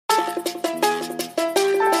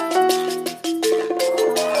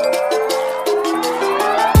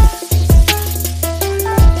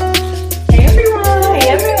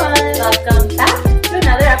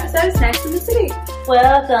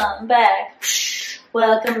Welcome back.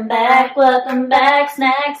 Welcome back. Welcome back.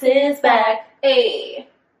 Snacks is back. Hey.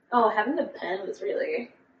 Oh, having the pen was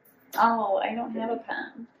really... Oh, I don't have a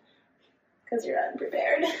pen. Because you're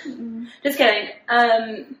unprepared. Mm-hmm. Just kidding.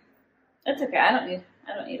 It's okay. I don't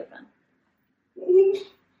need a pen.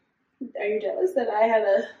 Are you jealous that I had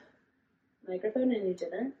a microphone and you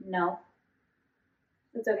didn't? No.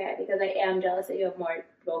 It's okay, because I am jealous that you have more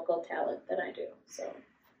vocal talent than I do. So,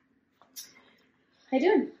 how you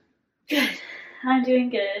doing? Good. I'm doing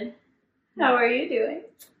good. How are you doing?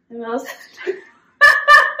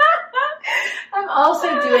 I'm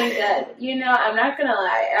also doing good. You know, I'm not gonna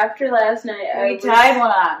lie. After last night, We tied one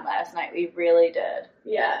on last night. We really did.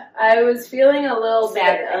 Yeah, I was feeling a little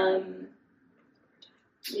Saturday. bit.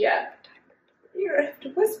 Yeah. You're gonna have to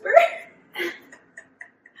whisper.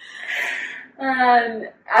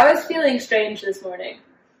 I was feeling strange this morning.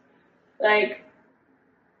 Like,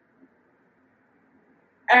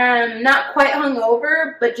 not quite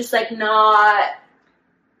hungover, but just like not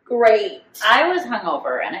great. I was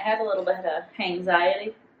hungover and I had a little bit of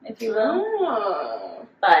anxiety, if you will. Oh.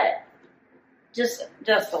 But just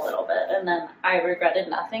a little bit. And then I regretted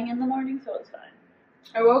nothing in the morning, so it's fine.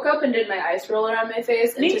 I woke up and did my ice roller on my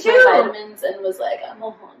face and Me took too. my vitamins and was like, I'm a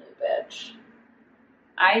whole new bitch.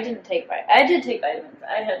 I did take vitamins.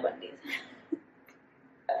 I had Wendy's.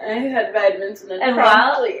 I had vitamins and then And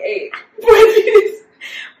promptly ate Wendy's.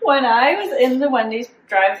 When I was in the Wendy's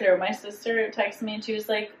drive-thru, my sister texted me and she was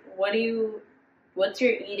like, what's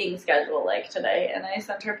your eating schedule like today? And I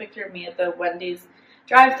sent her a picture of me at the Wendy's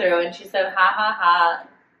drive-thru and she said, ha ha ha.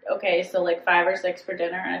 Okay, so like 5 or 6 for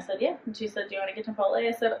dinner. And I said, yeah. And she said, do you want to get Chipotle?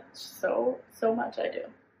 I said, so much I do.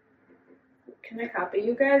 Can I copy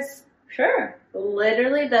you guys? Sure.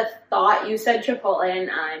 Literally the thought you said Chipotle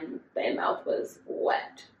and my mouth was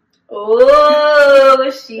wet. Oh,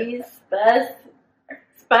 she's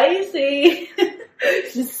spicy.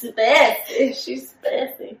 She's spicy. She's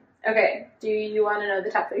spicy. Okay, do you want to know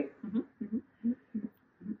the top 3?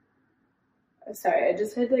 Sorry, I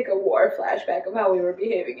just had like a war flashback of how we were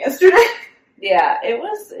behaving yesterday. Yeah, it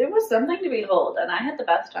was something to behold, and I had the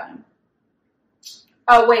best time.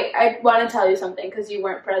 Oh wait, I want to tell you something because you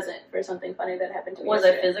weren't present for something funny that happened to me. Was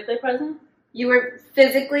I physically present? You were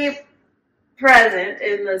physically present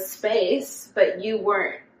in the space, but you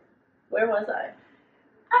weren't. Where was I?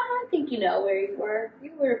 I think you know where you were.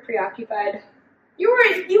 You were preoccupied. You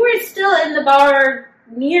were still in the bar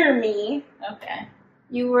near me. Okay.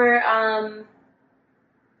 You were, I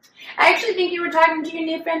actually think you were talking to your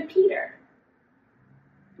new friend Peter.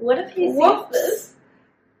 What if he sees Whoops. this?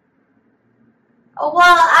 Oh,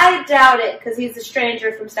 well, I doubt it, because he's a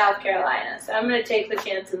stranger from South Carolina, so I'm going to take the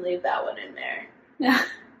chance and leave that one in there. Yeah.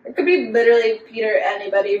 It could be literally Peter,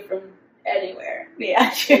 anybody from anywhere.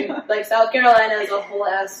 Yeah, true. Like, South Carolina is a whole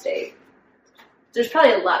ass state. There's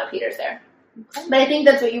probably a lot of Peters there. Okay. But I think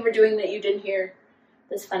that's what you were doing that you didn't hear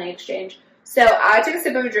this funny exchange. So I took a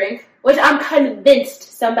sip of a drink, which I'm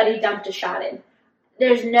convinced somebody dumped a shot in.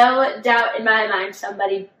 There's no doubt in my mind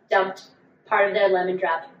somebody dumped part of their lemon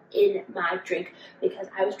drop in my drink because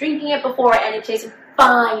I was drinking it before and it tasted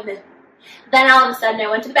fine. Then all of a sudden I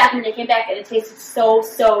went to the bathroom and I came back and it tasted so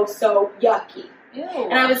yucky. Ew.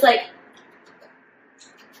 And I was like,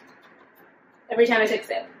 every time I took a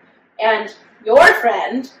sip. And your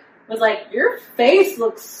friend was like, your face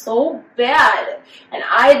looks so bad. And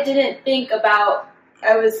I didn't think about,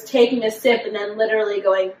 I was taking a sip and then literally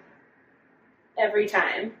going every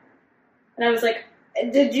time. And I was like,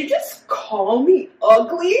 did you just call me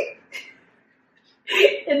ugly?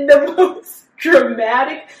 In the most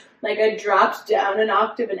dramatic, like I dropped down an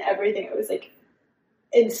octave and everything. I was like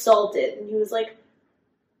insulted. And he was like,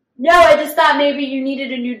 no, I just thought maybe you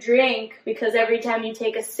needed a new drink because every time you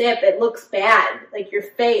take a sip, it looks bad. Like your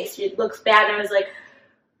face, it looks bad. And I was like,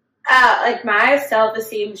 like my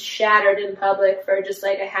self-esteem shattered in public for just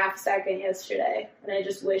like a half second yesterday. And I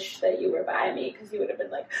just wish that you were by me because you would have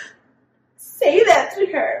been like, say that to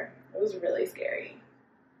her. It was really scary.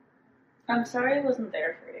 I'm sorry I wasn't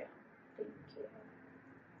there for you. Thank you.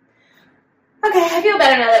 Okay, I feel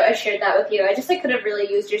better now that I shared that with you. I just like could have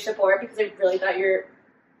really used your support because I really thought your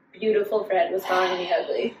beautiful friend was calling me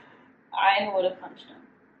ugly. I would have punched him.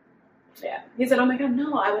 Yeah. He said, oh my god,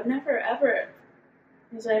 no, I would never, ever.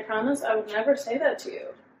 He said, I promise I would never say that to you.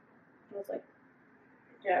 I was like,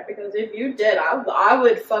 yeah, because if you did, I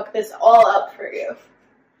would fuck this all up for you.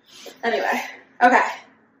 Anyway, okay.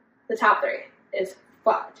 The top 3 is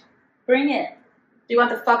fucked. Bring it. Do you want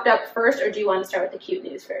the fucked up first, or do you want to start with the cute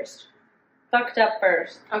news first? Fucked up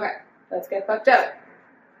first. Okay, let's get fucked up.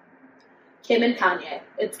 Kim and Kanye.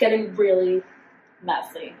 It's getting really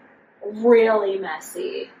Messy. really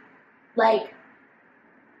messy. Like,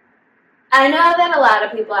 I know that a lot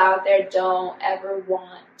of people out there don't ever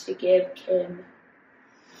want to give Kim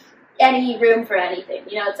any room for anything.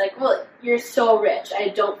 You know, it's like, well, you're so rich. I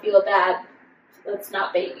don't feel bad. Let's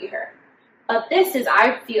not baby her. But this is,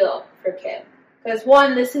 I feel for Kim. Because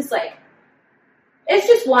one, this is like, it's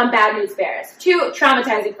just one, bad news bears. Two,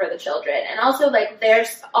 traumatizing for the children. And also, like,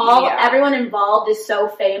 everyone involved is so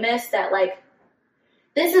famous that, like,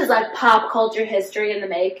 this is like pop culture history in the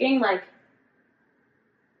making. Like,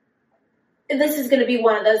 this is going to be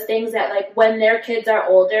one of those things that, like, when their kids are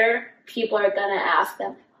older, people are going to ask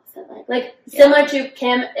them, what's that like? Like, similar to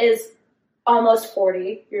Kim is almost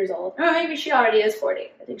 40 years old. Or maybe she already is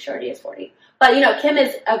 40. I think she already is 40. But, you know, Kim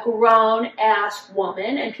is a grown-ass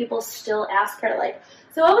woman, and people still ask her, like,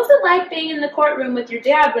 so what was it like being in the courtroom with your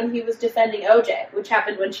dad when he was defending OJ, which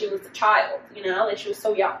happened when she was a child, you know? Like, she was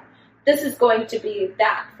so young. This is going to be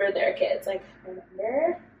that for their kids. Like,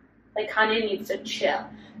 remember? Like, Kanye needs to chill.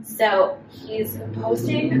 So he's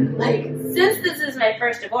posting, like, since this is my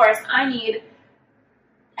first divorce, I need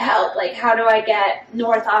help. Like, how do I get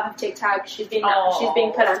North off of TikTok? She's being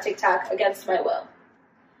put on TikTok against my will.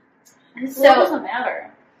 So it doesn't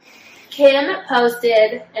matter. Kim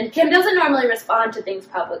posted, and Kim doesn't normally respond to things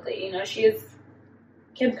publicly. You know, she is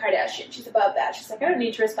Kim Kardashian. She's above that. She's like, I don't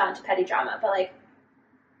need to respond to petty drama. But, like,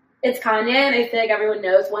 it's Kanye, and I feel like everyone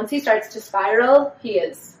knows once he starts to spiral, he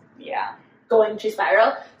is going to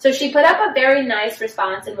spiral. So she put up a very nice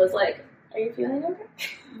response and was like, are you feeling okay?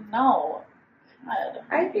 No.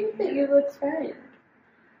 I think that you look fine.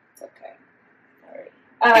 It's okay.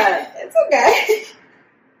 Sorry. It's okay.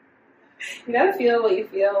 You gotta feel what you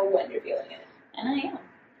feel when you're feeling it. And I am.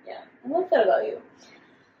 Yeah, I love that about you.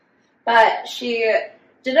 But she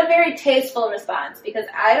did a very tasteful response because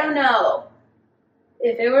I don't know.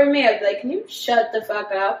 If it were me, I'd be like, can you shut the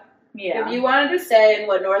fuck up? Yeah. If you wanted to say in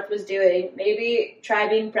what North was doing, maybe try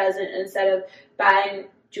being present instead of buying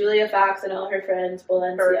Julia Fox and all her friends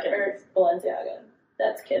Balenciaga.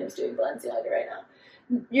 That's Kim's doing Balenciaga right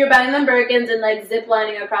now. You're buying them Birkins and, like,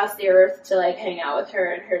 ziplining across the earth to, like, hang out with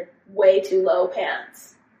her in her way too low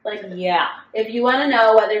pants. Like, yeah. If you want to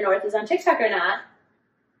know whether North is on TikTok or not,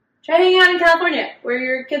 try hanging out in California where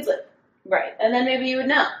your kids live. Right. And then maybe you would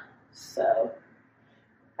know. So,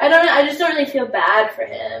 I don't know. I just don't really feel bad for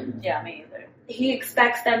him. Yeah, me either. He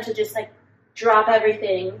expects them to just, like, drop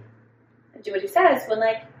everything and do what he says when,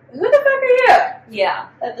 like, who the fuck are you? Yeah.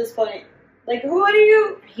 At this point. Like, who are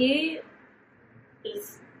you? He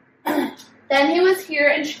is... Then he was here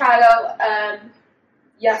in Chicago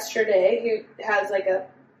yesterday. He has, like, a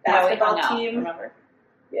basketball team. Remember?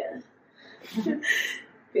 Yeah.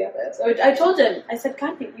 Yeah, so I told him, I said,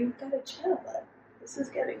 Kanye, you gotta chill, bud. This is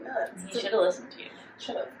getting nuts. He should have listened to you.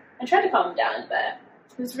 Should have. I tried to calm him down, but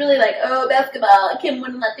he was really like, oh, basketball, Kim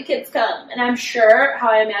wouldn't let the kids come. And I'm sure how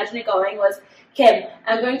I imagine it going was, Kim,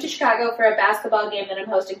 I'm going to Chicago for a basketball game that I'm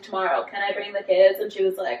hosting tomorrow. Can I bring the kids? And she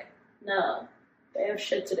was like, no, they have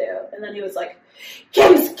shit to do. And then he was like,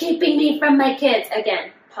 Kim's keeping me from my kids.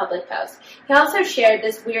 Again, public post. He also shared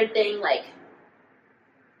this weird thing, like,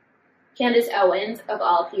 Candace Owens, of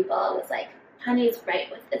all people, was like, Kanye's right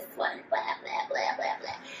with this one, blah, blah, blah, blah,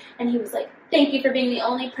 blah. And he was like, thank you for being the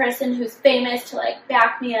only person who's famous to, like,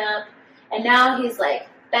 back me up. And now he's, like,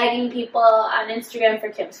 begging people on Instagram for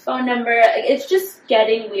Kim's phone number. Like, it's just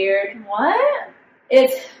getting weird. What?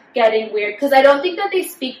 It's getting weird, because I don't think that they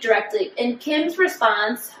speak directly. In Kim's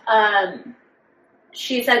response,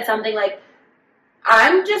 she said something like,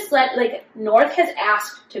 North has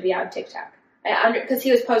asked to be on TikTok. Because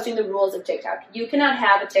he was posting the rules of TikTok. You cannot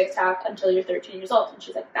have a TikTok until you're 13 years old. And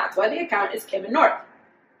she's like, that's why the account is Kim and North.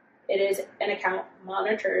 It is an account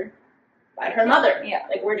monitored by her mother. Yeah.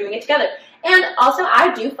 Like, we're doing it together. And also,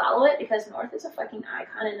 I do follow it because North is a fucking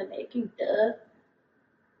icon in the making, duh.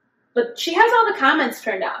 But she has all the comments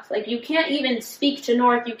turned off. Like, you can't even speak to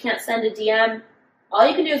North. You can't send a DM. All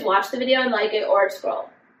you can do is watch the video and like it or scroll.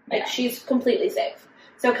 Like, she's completely safe.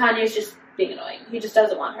 So Kanye's just being annoying. He just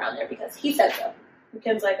doesn't want her on there because he said so. And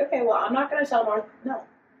Kim's like, okay, well, I'm not going to tell North no.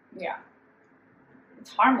 Yeah.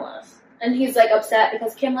 It's harmless. And he's, like, upset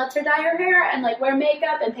because Kim lets her dye her hair and, like, wear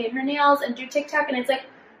makeup and paint her nails and do TikTok. And it's like,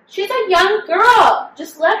 she's a young girl.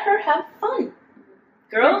 Just let her have fun.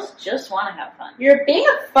 Girls just want to have fun. You're being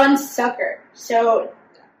a fun sucker. So,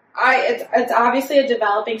 it's obviously a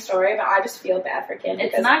developing story, but I just feel bad for Kim.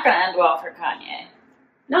 It's not going to end well for Kanye.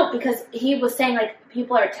 No, because he was saying, like,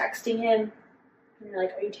 people are texting him, and they're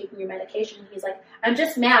like, are you taking your medication? And he's like, I'm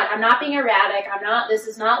just mad. I'm not being erratic. This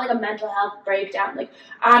is not, like, a mental health breakdown. Like,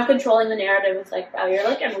 I'm controlling the narrative. It's like, wow, you're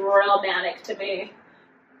looking real manic to me.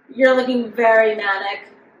 You're looking very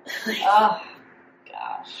manic. Oh,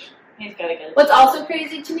 gosh. He's got to get it. What's also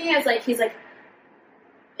crazy to me is, like, he's like,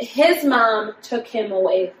 his mom took him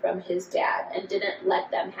away from his dad and didn't let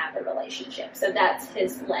them have a relationship. So that's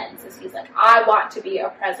his lens, is he's like, I want to be a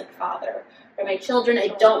present father for my children. I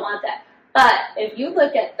don't want that. But if you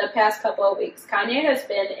look at the past couple of weeks, Kanye has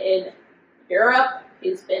been in Europe,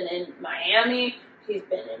 he's been in Miami, he's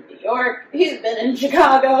been in New York, he's been in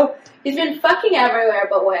Chicago, he's been fucking everywhere,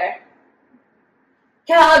 but where?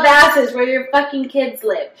 Calabasas, where your fucking kids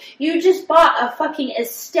live. You just bought a fucking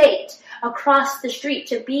estate across the street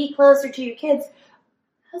to be closer to your kids.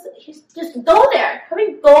 Just go there. Have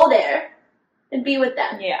him go there and be with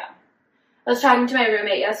them. Yeah. I was talking to my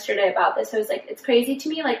roommate yesterday about this. I was like, it's crazy to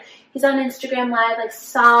me. Like, he's on Instagram Live, like,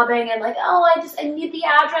 sobbing and like, oh, I need the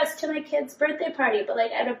address to my kid's birthday party. But,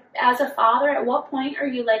 like, as a father, at what point are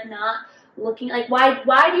you, like, not looking? Like,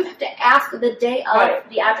 why do you have to ask the day of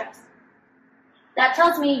the address? That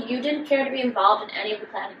tells me you didn't care to be involved in any of the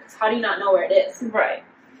planning, because how do you not know where it is? Right.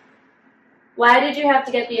 Why did you have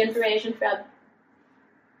to get the information from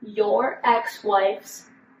your ex-wife's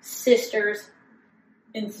sister's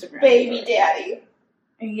Instagram. baby daddy?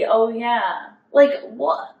 Oh, yeah. Like,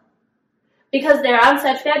 what? Because they're on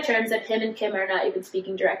such bad terms that him and Kim are not even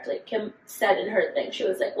speaking directly. Kim said in her thing, she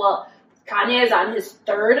was like, well, Kanye is on his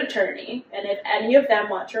third attorney, and if any of them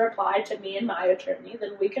want to reply to me and my attorney,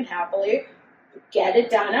 then we can happily get it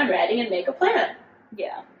down on writing and make a plan.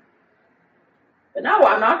 Yeah. But no,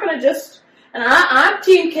 I'm not going to just... And I'm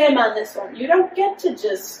Team Kim on this one. You don't get to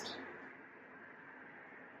just...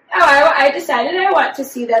 Oh, I decided I want to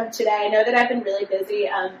see them today. I know that I've been really busy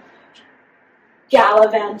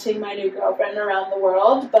gallivanting my new girlfriend around the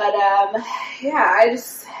world. But, yeah,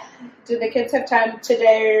 do the kids have time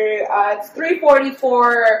today? It's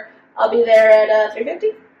 3:44. I'll be there at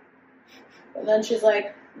 3:50. And then she's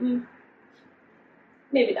like,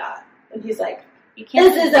 maybe not. And he's like, you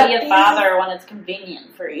can't just be a father when it's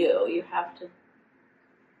convenient for you. You have to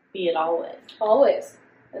be it always. Always.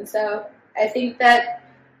 And so I think that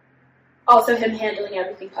also him handling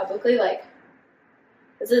everything publicly, like,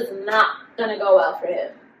 this is not going to go well for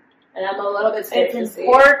him. And I'm a little bit scared to see. It's in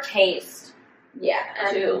poor taste.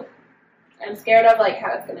 Yeah. Too. I'm scared of, like,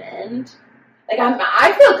 how it's going to end. Like,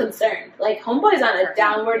 I feel concerned. Like, Homeboy's on a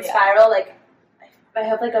downward spiral. Like, I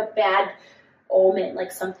have, like, a bad omen,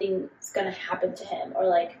 like something's gonna happen to him, or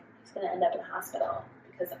like he's gonna end up in the hospital,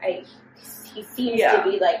 because he seems to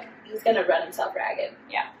be like he's gonna run himself ragged.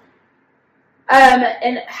 Yeah.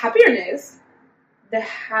 And happier news, the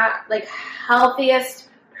healthiest,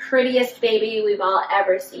 prettiest baby we've all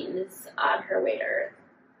ever seen is on her way to Earth.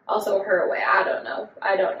 Also her way. I don't know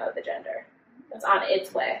the gender. It's on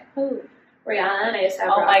its way. Who? Rihanna and ASAP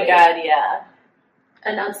Oh my god, yeah.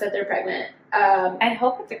 Announced that they're pregnant. I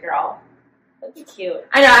hope it's a girl. That'd be cute.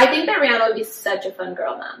 I know. I think that Rihanna would be such a fun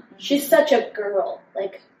girl mom. Mm-hmm. She's such a girl.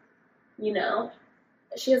 Like, you know,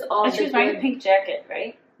 she has all. And she was wearing a pink jacket,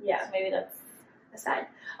 right? Yeah. So maybe that's a sign.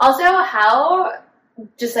 Also, how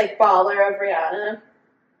just like baller of Rihanna.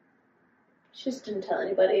 She just didn't tell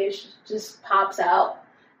anybody. She just pops out.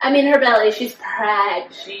 I mean, her belly. She's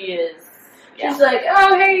pregnant. She is. Yeah. She's like,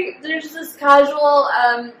 oh hey, there's this casual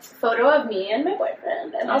photo of me and my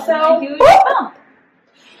boyfriend, and also huge bump.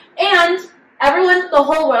 And everyone, the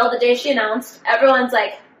whole world, the day she announced, everyone's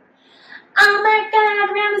like, oh my god,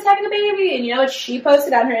 Rihanna's having a baby. And you know what she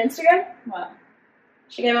posted on her Instagram? What?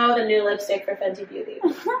 She came out with a new lipstick for Fenty Beauty.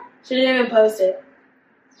 She didn't even post it.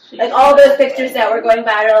 Like all those pictures that were going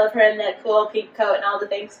viral of her in that cool pink coat and all the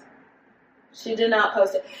things. She did not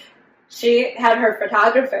post it. She had her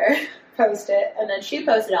photographer post it, and then she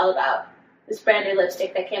posted all about this brand new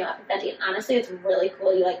lipstick that came out from Fenty. And honestly, it's really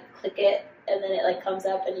cool. You like click it, and then it like comes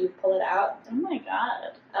up and you pull it out. Oh my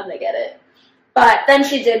god. I'm gonna get it. But then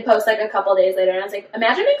she did post like a couple days later, and I was like,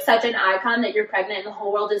 imagine being such an icon that you're pregnant and the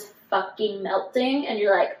whole world is fucking melting, and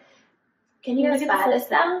you're like, can you guys buy this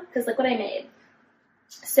now? Because look what I made.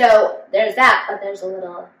 So there's that, but there's a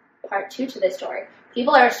little part 2 to this story.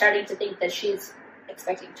 People are starting to think that she's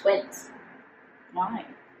expecting twins. Why?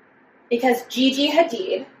 Because Gigi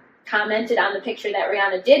Hadid commented on the picture that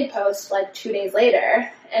Rihanna did post like 2 days later,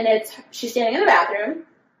 and she's standing in the bathroom,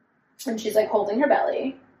 and she's like holding her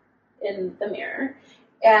belly in the mirror,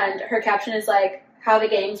 and her caption is like, how the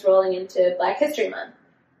gang's rolling into Black History Month.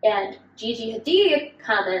 And Gigi Hadid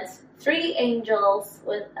comments, 3 angels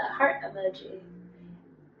with a heart emoji.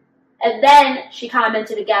 And then she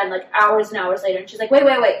commented again like hours and hours later, and she's like, wait,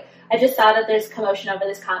 I just saw that there's commotion over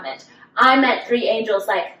this comment. I meant 3 angels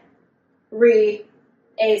like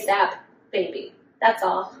ASAP baby. That's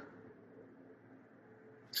all.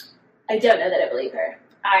 I don't know that I believe her.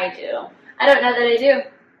 I do. I don't know that I do.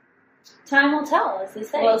 Time will tell, as they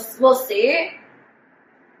say. We'll see.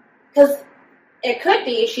 Because it could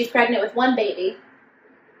be she's pregnant with one baby,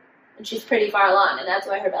 and she's pretty far along, and that's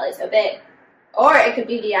why her belly's so big. Or it could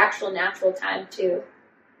be the actual natural time to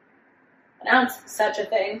announce such a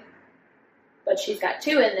thing. But she's got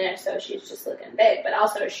 2 in there, so she's just looking big. But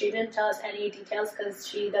also, she didn't tell us any details because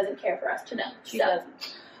she doesn't care for us to know. She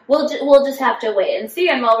doesn't. We'll just have to wait and see.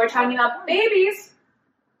 And while we're talking about babies,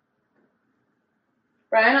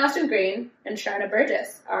 Brian Austin Green and Sharna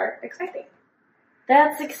Burgess are expecting.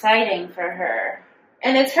 That's exciting for her.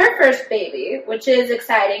 And it's her first baby, which is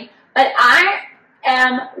exciting. But I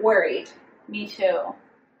am worried. Me too.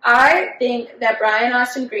 I think that Brian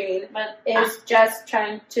Austin Green is just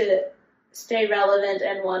trying to stay relevant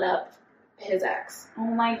and one-up his ex. Oh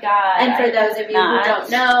my god. And for those of you who don't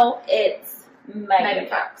know, it's Megan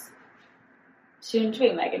Fox. Soon to be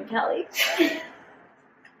Megyn Kelly.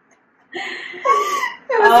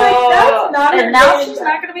 That's not and now she's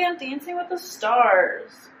not going to be on Dancing with the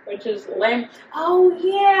Stars. Which is lame. Oh,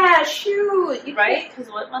 yeah, shoot. Right?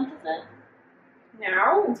 Because what month is it?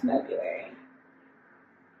 Now? It's February.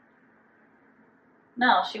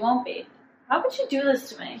 No, she won't be. How could you do this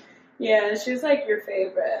to me? Yeah, she's like your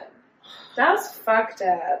favorite. That's fucked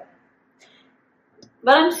up.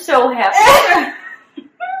 But I'm so happy.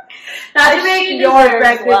 Not to make your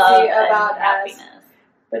pregnancy about happiness.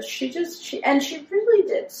 But she really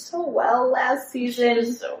did so well last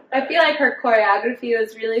season. I feel like her choreography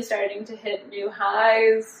was really starting to hit new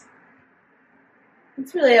highs.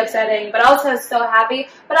 It's really upsetting, but also so happy.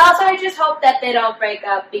 But also I just hope that they don't break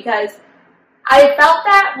up because I felt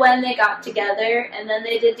that when they got together and then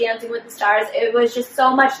they did Dancing with the Stars, it was just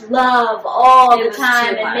so much love all the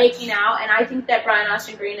time and making out. And I think that Brian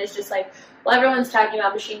Austin Green is just like, well, everyone's talking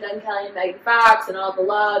about Machine Gun Kelly and Megan Fox and all the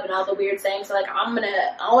love and all the weird things. So like, I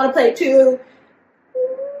want to play too.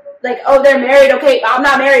 Like, oh, they're married. Okay, I'm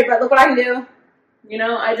not married, but look what I can do. You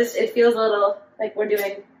know, it feels a little like we're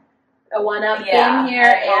doing a one-up thing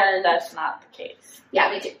here. And that's not the case. Yeah,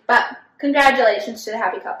 me too. But congratulations to the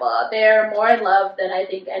happy couple. They're more in love than I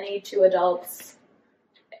think any 2 adults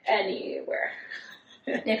anywhere.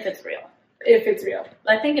 If it's real. If it's real.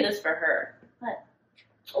 I think it is for her.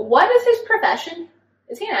 What is his profession?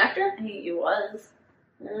 Is he an actor? He was.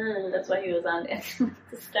 That's why he was on Dancing with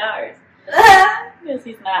the Stars. Because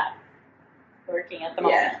he's not working at the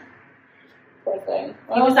moment. Yeah. Poor thing.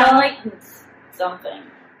 He was on, like, something.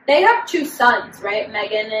 They have 2 sons, right?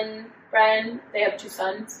 Megan and Brian, they have 2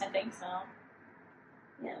 sons. I think so.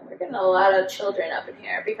 Yeah, we're getting a lot of children up in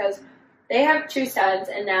here because they have 2 sons,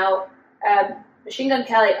 and now Machine Gun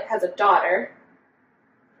Kelly has a daughter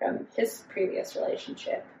from his previous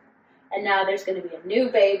relationship. And now there's going to be a new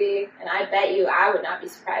baby, and I bet you I would not be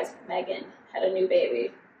surprised if Megan had a new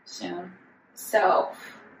baby soon. So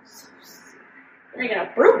they're going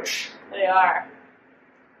to brooch. They are.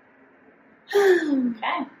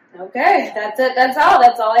 Okay, that's it. That's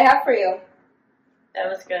all I have for you. That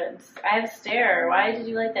was good. I have a stare. Why did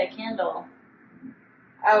you light that candle?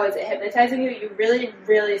 Oh, is it hypnotizing you? You really,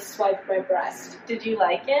 really swiped my breast. Did you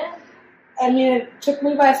like it? I mean, it took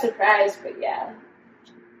me by surprise, but yeah.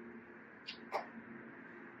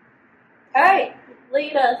 Alright,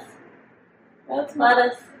 lead us. Let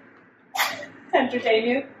us entertain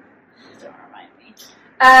you. Don't remind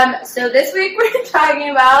me. So this week we're talking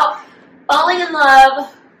about falling in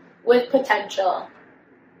love with potential.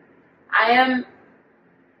 I am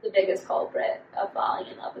the biggest culprit of falling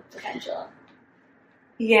in love with potential.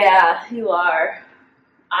 Yeah, you are.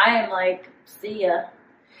 I am like, see ya.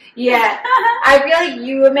 Yeah. I feel like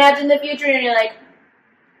you imagine the future and you're like,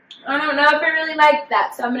 I don't know if I really like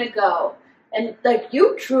that, so I'm gonna go. And like,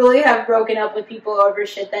 you truly have broken up with people over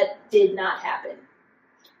shit that did not happen.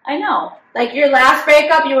 I know. Like, your last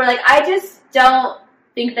breakup, you were like, I just don't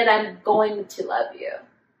think that I'm going to love you.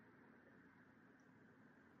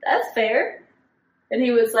 That's fair. And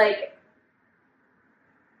he was like,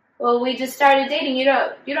 well, we just started dating. You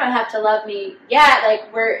don't have to love me yet.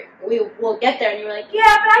 Like, we'll get there. And you were like,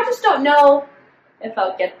 yeah, but I just don't know if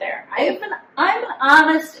I'll get there. I'm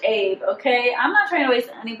honest, Abe, okay? I'm not trying to waste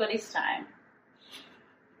anybody's time.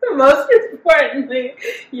 Most importantly,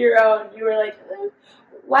 your own. You were like,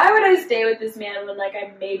 why would I stay with this man when, like,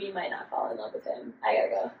 I maybe might not fall in love with him? I gotta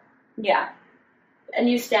go. Yeah. And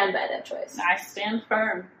you stand by that choice. I stand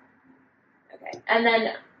firm. Okay. And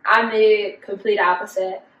then I'm the complete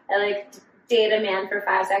opposite. I, like, date a man for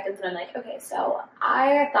 5 seconds, and I'm like, okay, so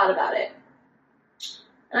I thought about it.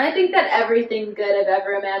 And I think that everything good I've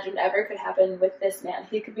ever imagined ever could happen with this man.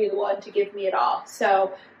 He could be the one to give me it all.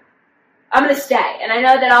 So I'm going to stay. And I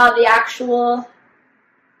know that all the actual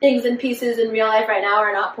things and pieces in real life right now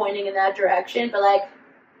are not pointing in that direction, but like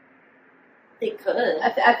they could.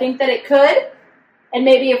 I think that it could, and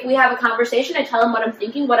maybe if we have a conversation, I tell him what I'm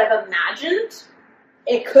thinking, what I've imagined,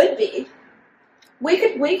 it could be. We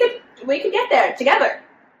could get there together.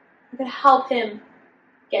 We could help him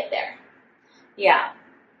get there. Yeah.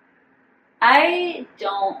 I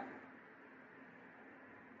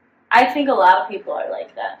think a lot of people are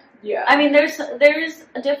like that. Yeah. I mean, there's a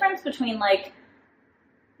difference between, like,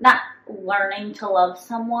 not learning to love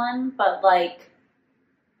someone, but, like,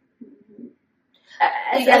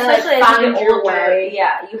 especially as you get older,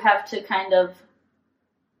 yeah, you have to kind of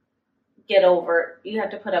get over, you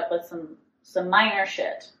have to put up with some minor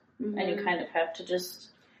shit, and you kind of have to just...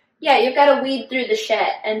 Yeah, you've got to weed through the shit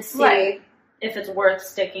and see if it's worth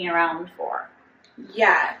sticking around for.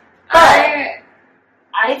 Yeah. I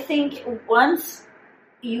think once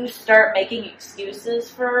you start making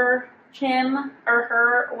excuses for him or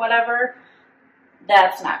her or whatever,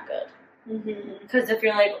 that's not good. Because if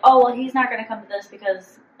you're like, oh, well, he's not going to come to this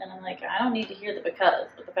because... And I'm like, I don't need to hear the because.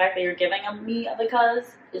 But the fact that you're giving me a because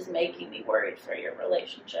is making me worried for your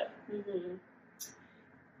relationship.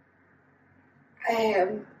 I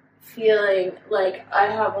am feeling like I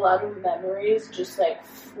have a lot of memories just like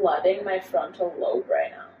flooding my frontal lobe right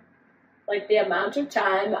now. Like the amount of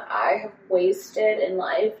time I have wasted in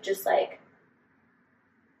life, just like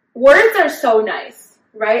words are so nice,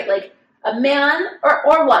 right? Like a man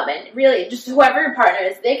or woman, really, just whoever your partner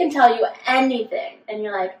is, they can tell you anything, and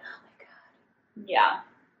you're like, oh my god, yeah,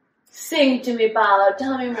 sing to me, Paolo,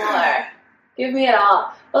 tell me more, give me it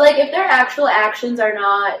all. But like if their actual actions are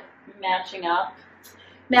not matching up,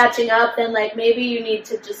 then like maybe you need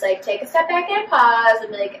to just like take a step back and pause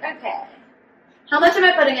and be like, okay, how much am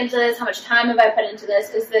I putting into this? How much time have I put into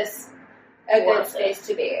this? Is this a good space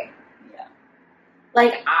to be? Yeah.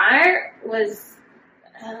 Like I was,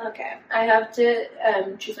 okay, I have to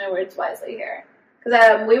choose my words wisely here.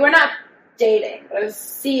 Because we were not dating, but I was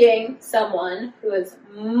seeing someone who is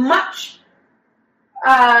much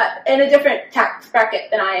in a different tax bracket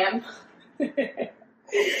than I am.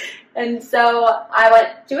 And so I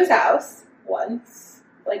went to his house once,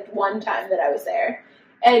 like one time that I was there.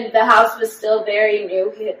 And the house was still very new.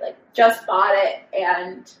 He had like just bought it.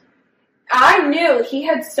 And I knew he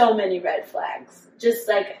had so many red flags. Just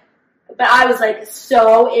like, but I was like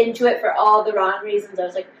so into it for all the wrong reasons. I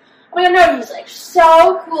was like, oh my god, no, he's like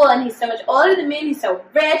so cool. And he's so much older than me. And he's so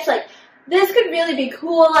rich. Like, this could really be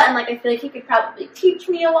cool. And like, I feel like he could probably teach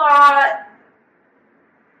me a lot.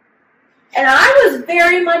 And I was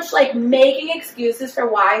very much, like, making excuses for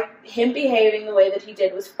why him behaving the way that he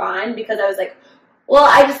did was fine, because I was like, well,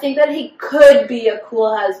 I just think that he could be a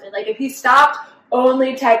cool husband. Like, if he stopped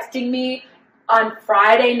only texting me on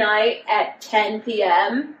Friday night at 10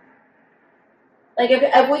 p.m., like,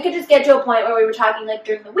 if we could just get to a point where we were talking, like,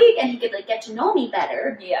 during the week and he could, like, get to know me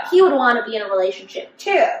better, he would want to be in a relationship,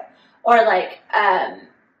 too. Or, like,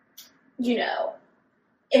 you know...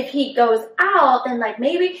 if he goes out, then, like,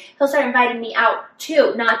 maybe he'll start inviting me out,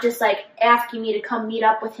 too. Not just, like, asking me to come meet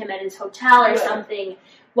up with him at his hotel or something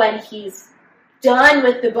when he's done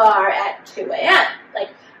with the bar at 2 a.m.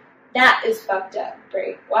 Like, that is fucked up,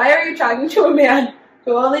 Brie. Why are you talking to a man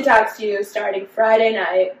who only talks to you starting Friday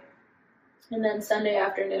night, and then Sunday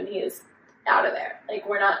afternoon he is out of there? Like,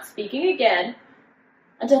 we're not speaking again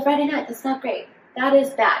until Friday night. That's not great. That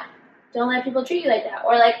is bad. Don't let people treat you like that.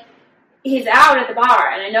 Or, like, he's out at the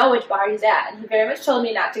bar, and I know which bar he's at, and he very much told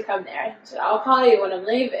me not to come there. So I'll call you when I'm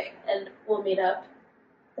leaving, and we'll meet up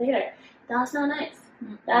later. That's not nice.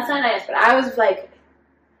 That's not nice. But I was like,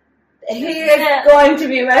 he is going to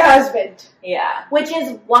be my husband. Yeah. Which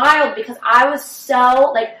is wild, because I was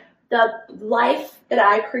so, like, the life that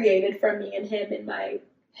I created for me and him in my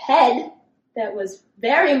head, that was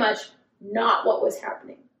very much not what was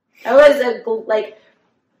happening. I was a booty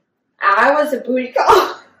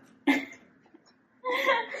call.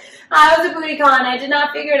 I was a booty call, and I did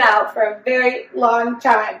not figure it out for a very long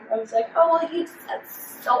time. I was like, oh, well, he's got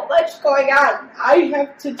so much going on. I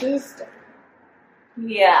have to just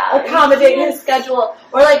accommodate his schedule.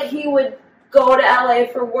 Or, like, he would go to LA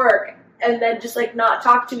for work and then just, like, not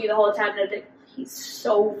talk to me the whole time. And I'd be like, he's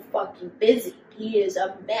so fucking busy. He is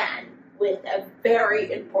a man with a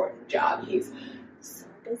very important job. He's so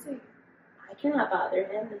busy. I cannot bother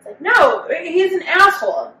him. It's like, no, he's an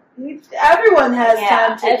asshole. Everyone has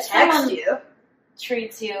time to text you.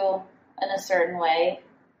 Treats you in a certain way,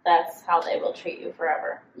 that's how they will treat you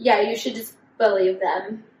forever. Yeah, you should just believe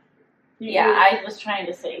them. I was trying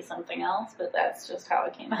to say something else, but that's just how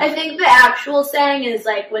it came out. I think the actual saying is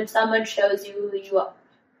like when someone shows you who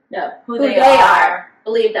they are,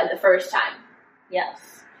 believe them the first time.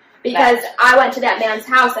 Yes. Because I went to that man's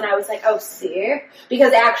house and I was like, oh, see?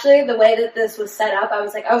 Because actually the way that this was set up, I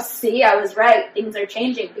was like, oh, see, I was right. Things are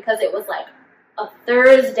changing. Because it was like a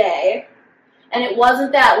Thursday and it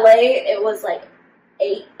wasn't that late. It was like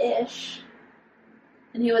 8-ish.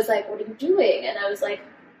 And he was like, what are you doing? And I was like,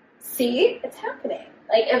 see, it's happening.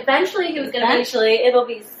 Like, eventually he was going to Eventually, it'll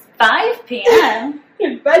be 5 p.m.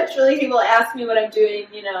 Eventually he will ask me what I'm doing,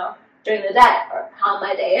 you know, during the day, or how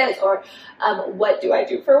my day is, or what do I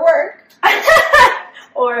do for work?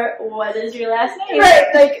 Or what is your last name? Right,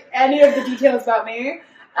 like, any of the details about me.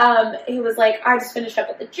 He was like, I just finished up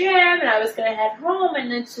at the gym, and I was going to head home,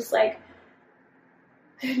 and it's just like,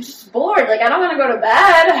 I'm just bored. Like, I don't want to go to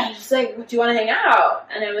bed. I'm just like, do you want to hang out?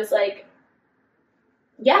 And I was like,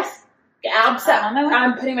 yes, absolutely.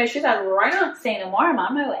 I'm putting my shoes on right now. Say no more, I'm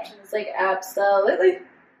on my way. I was like, absolutely.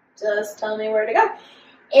 Just tell me where to go.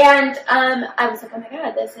 And I was like, oh my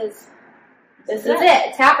god, this is it.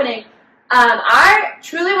 It's happening. I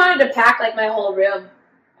truly wanted to pack like my whole room.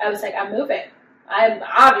 I was like, I'm moving. I'm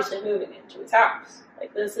obviously moving into his house.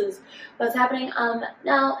 Like, this is what's happening.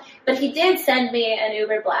 No, but he did send me an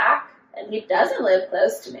Uber Black, and he doesn't live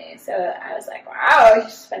close to me. So I was like, wow,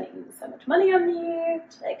 he's spending so much money on me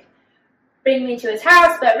to like bring me to his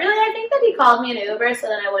house. But really, I think that he called me an Uber so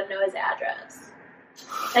then I wouldn't know his address.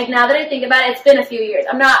 Like, now that I think about it, it's been a few years.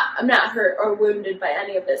 I'm not hurt or wounded by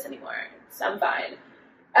any of this anymore. I'm fine.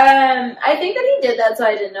 I think that he did that so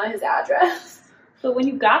I didn't know his address. But when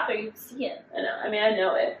you got there, you'd see it. I know. I mean, I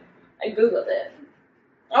know it. I Googled it.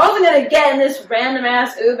 I wasn't going to get in this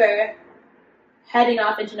random-ass Uber heading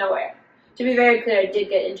off into nowhere. To be very clear, I did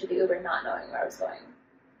get into the Uber not knowing where I was going.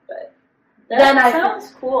 But that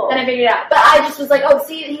sounds cool. Then I figured it out. But I just was like, oh,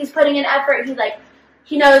 see, he's putting in effort.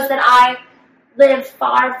 He knows that I live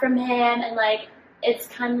far from him, and, like, it's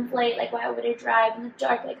kind of late. Like, why would I drive in the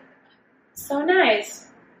dark? Like, so nice.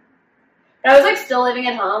 But I was, like, still living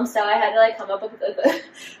at home, so I had to, like, come up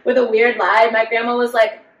with a weird lie. My grandma was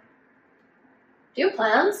like, do you have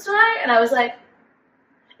plans tonight? And I was like,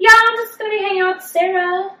 yeah, I'm just going to be hanging out with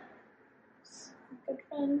Sarah. Good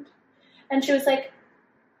friend. And she was like,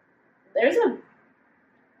 there's a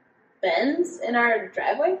Benz in our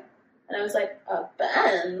driveway? And I was like, a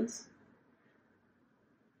Benz?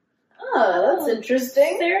 Oh, that's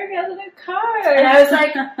interesting. Sarah got a new car. And I was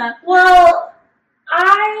like, well,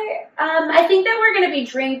 I think that we're going to be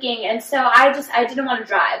drinking, and so I didn't want to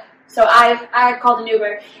drive. So I called an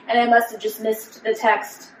Uber, and I must have just missed the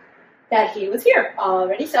text that he was here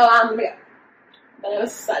already, so I'm going to go. But it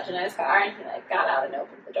was such a nice car, and he, like, got out and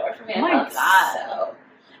opened the door for me. Oh my God. So,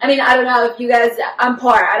 I mean, I don't know if you guys, I'm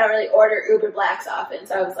poor. I don't really order Uber Blacks often,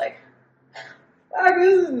 so I was like, fuck,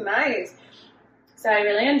 this is nice. So I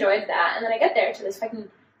really enjoyed that. And then I get there to this fucking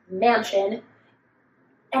mansion,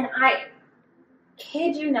 and I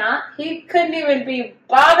kid you not, he couldn't even be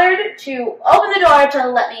bothered to open the door to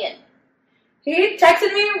let me in. He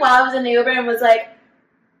texted me while I was in the Uber and was like,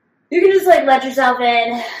 you can just, like, let yourself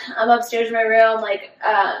in. I'm upstairs in my room. Like,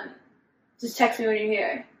 just text me when you're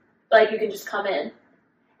here. Like, you can just come in.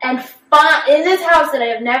 And in this house that I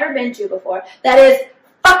have never been to before, that is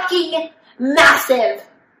fucking massive.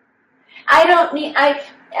 I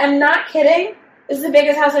am not kidding. This is the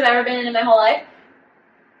biggest house I've ever been in my whole life.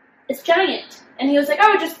 It's giant. And he was like,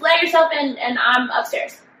 oh, just let yourself in, and I'm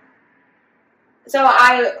upstairs. So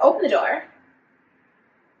I opened the door.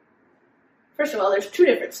 First of all, there's 2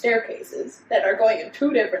 different staircases that are going in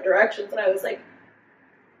 2 different directions, and I was like,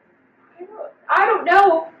 I don't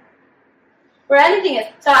know where anything is.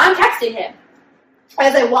 So I'm texting him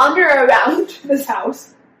as I wander around this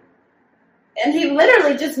house, and he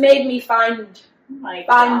literally just made me find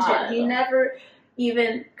him. He never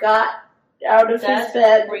even got out of his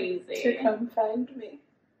bed to come find me.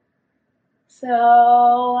 So,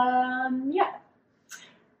 yeah.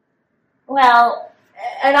 Well,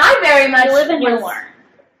 and I very much live in your warm.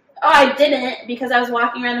 Oh, I didn't, because I was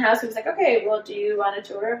walking around the house. He was like, okay, well, do you want a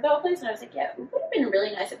tour of the whole place? And I was like, yeah, it would have been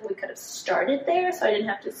really nice if we could have started there, so I didn't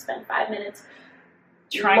have to spend 5 minutes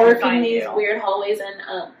working these weird hallways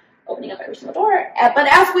and opening up every single door. But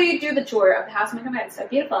as we do the tour of the house, I'm like, oh my god, it's so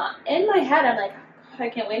beautiful. In my head, I'm like, I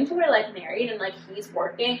can't wait until we're, like, married and, like, he's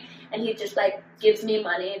working and he just, like, gives me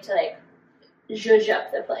money to, like, zhuzh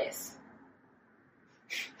up the place.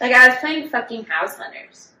 Like, I was playing fucking House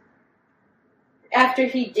Hunters. After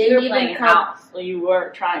he didn't even come... house. Well, you were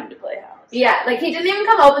trying to play house. Yeah, like, he didn't even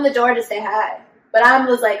come open the door to say hi. But I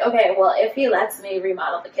was like, okay, well, if he lets me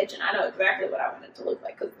remodel the kitchen, I know exactly what I want it to look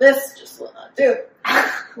like, because this just will not do.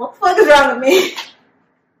 What the fuck is wrong with me?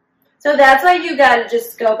 So that's why you gotta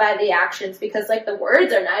just go by the actions, because, like, the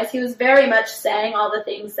words are nice. He was very much saying all the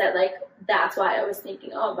things that, like, that's why I was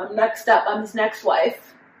thinking, oh, I'm next up. I'm his next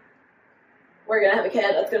wife. We're gonna have a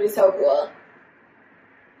kid. That's gonna be so cool.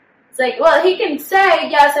 It's like, well, he can say,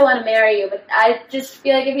 yes, I want to marry you, but I just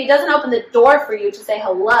feel like if he doesn't open the door for you to say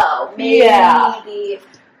hello, maybe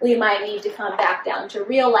we might need to come back down to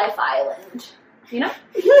real life island. You know?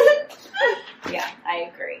 Yeah,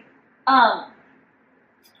 I agree.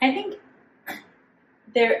 I think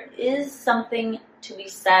there is something to be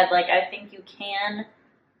said. Like, I think you can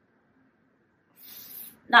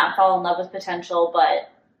not fall in love with potential, but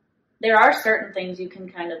there are certain things you can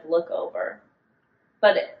kind of look over.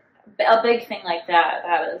 But a big thing like that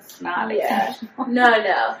is not exceptional. No.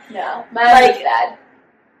 My like, bad.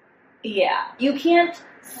 Yeah. You can't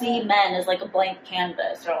see men as like a blank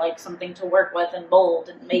canvas or like something to work with and mold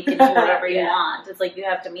and make into whatever you want. It's like you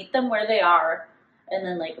have to meet them where they are and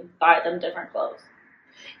then like buy them different clothes.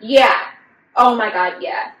 Yeah. Oh my god,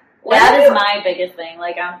 yeah. That is my biggest thing.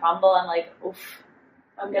 Like on Bumble, I'm like, oof.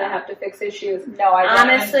 I'm gonna have to fix his shoes. No,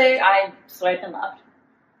 I swipe them up.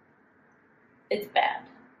 It's bad.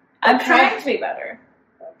 I'm trying to be better.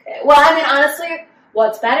 Okay. Well, I mean, honestly,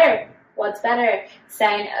 what's better? What's better?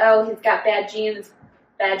 Saying, oh, he's got bad jeans,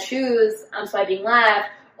 bad shoes, I'm swiping left.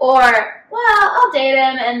 Or, well, I'll date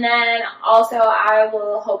him, and then also I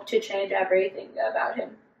will hope to change everything about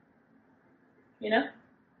him. You know?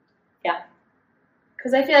 Yeah.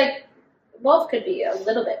 Because I feel like both could be a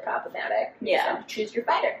little bit problematic. You just have to choose your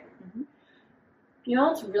fighter. Mm-hmm. You know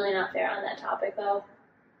what's really not fair on that topic, though?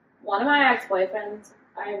 One of my ex-boyfriends,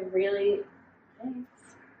 I really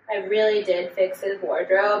did fix his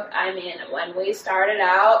wardrobe. I mean, when we started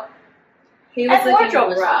out, he was looking wardrobe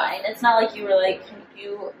was fine. It's not like you were like,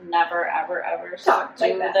 you never, ever, ever talk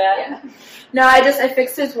like that. Yeah. No, I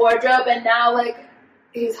fixed his wardrobe, and now, like,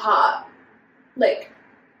 he's hot. Like,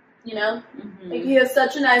 you know? Mm-hmm. Like, he has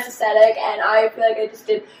such a nice aesthetic, and I feel like I just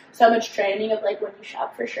did so much training of, like, when you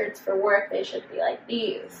shop for shirts for work, they should be like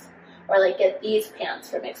these. Or, like, get these pants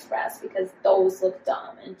from Express because those look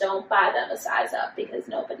dumb. And don't buy them a size up because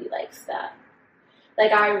nobody likes that.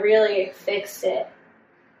 Like, I really fixed it.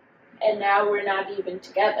 And now we're not even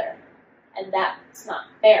together. And that's not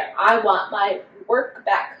fair. I want my work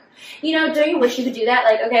back. You know, don't you wish you could do that?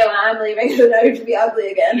 Like, okay, well, I'm leaving, so now you have to be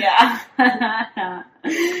ugly again. Yeah.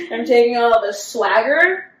 I'm taking all the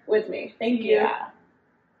swagger with me. Thank you. Yeah.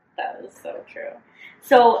 That is so true.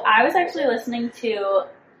 So, I was actually listening to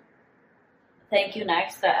Thank You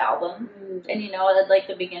Next, that album. And you know, at like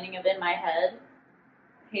the beginning of In My Head,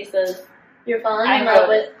 he says, you're falling in love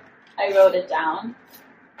with... I wrote it down.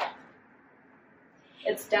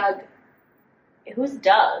 It's Doug. Who's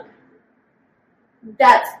Doug?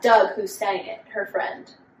 That's Doug who sang it, her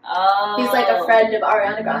friend. Oh. He's like a friend of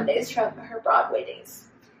Ariana Grande's from her Broadway days.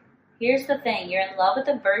 Here's the thing. You're in love with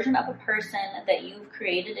a version of a person that you've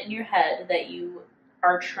created in your head that you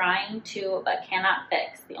are trying to but cannot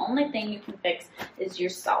fix. The only thing you can fix is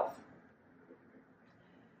yourself.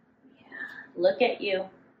 Yeah. Look at you.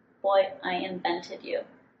 Boy, I invented you.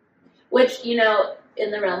 Which, you know, in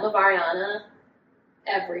the realm of Ariana,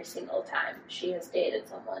 every single time she has dated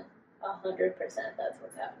someone, 100% that's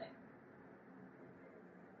what's happening.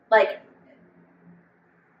 Like,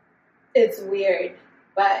 it's weird,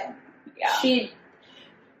 but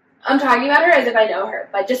I'm talking about her as if I know her,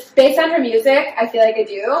 but just based on her music, I feel like I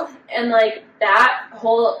do. And, like, that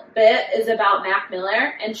whole bit is about Mac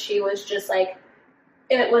Miller, and she was just, like,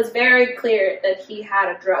 it was very clear that he had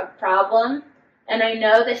a drug problem, and I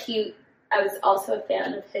know that I was also a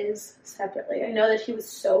fan of his separately. I know that he was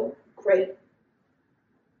so great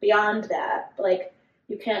beyond that, but, like,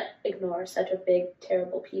 you can't ignore such a big,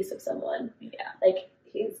 terrible piece of someone. Yeah. Like,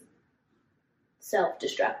 he's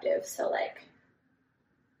self-destructive, so, like,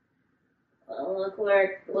 well, look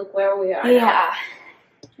where we are now.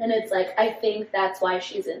 And it's like, I think that's why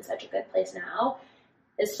she's in such a good place now.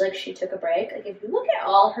 It's like she took a break. Like, if you look at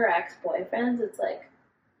all her ex-boyfriends, it's like,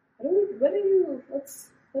 what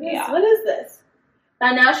is this?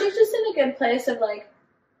 But now she's just in a good place of, like,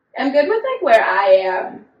 I'm good with, like, where I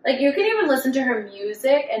am. Like, you can even listen to her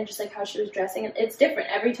music and just, like, how she was dressing. And it's different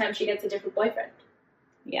every time she gets a different boyfriend.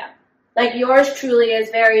 Yeah. Like, yours truly is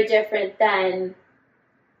very different than...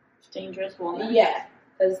 Dangerous Woman. Yeah.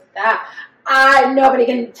 Because nobody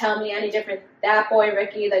can tell me any different. That boy,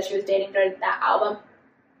 Ricky, that she was dating during that album,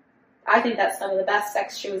 I think that's some of the best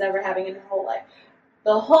sex she was ever having in her whole life.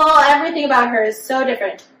 Everything about her is so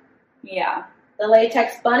different. Yeah. The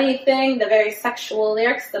latex bunny thing, the very sexual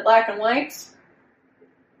lyrics, the black and white.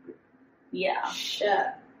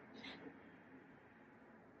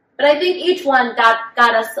 But I think each one got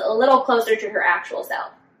us a little closer to her actual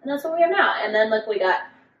self. And that's what we have now. And then look, we got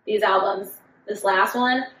these albums. This last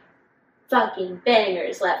one, fucking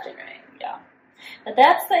bangers left and right. Yeah. But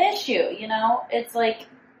that's the issue, you know? It's like,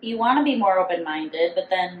 you want to be more open-minded,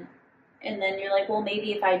 but then you're like, well,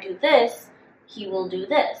 maybe if I do this, he will do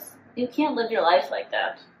this. You can't live your life like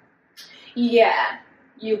that. Yeah,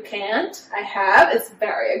 you can't. I have. It's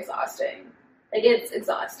very exhausting. Like, it's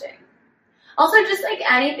exhausting. Also, just, like,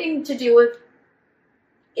 anything to do with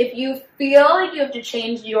if you feel like you have to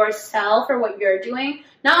change yourself or what you're doing,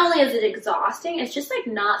 not only is it exhausting, it's just, like,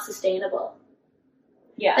 not sustainable.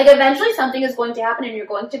 Yeah. Like, eventually something is going to happen and you're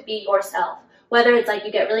going to be yourself. Whether it's, like,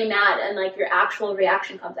 you get really mad and, like, your actual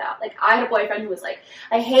reaction comes out. Like, I had a boyfriend who was like,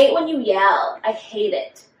 I hate when you yell. I hate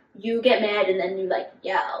it. You get mad and then you, like,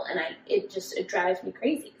 yell. And it drives me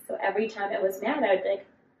crazy. So every time I was mad, I would be like,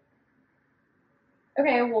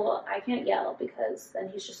 okay, well, I can't yell because then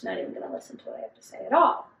he's just not even going to listen to what I have to say at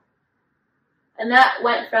all. And that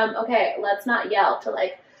went from, okay, let's not yell to,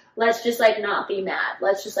 like, let's just, like, not be mad.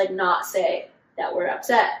 Let's just, like, not say that we're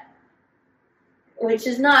upset. Which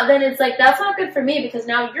is not, then it's like, that's not good for me because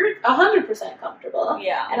now you're 100% comfortable.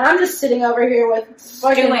 Yeah. And I'm just sitting over here with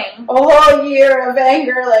fucking a whole year of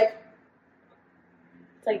anger, like,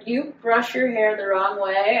 it's like you brush your hair the wrong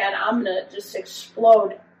way and I'm going to just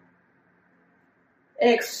explode.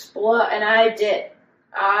 And I did.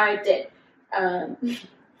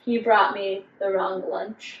 He brought me the wrong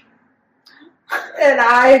lunch. And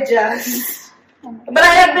I just... But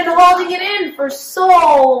I had been holding it in for so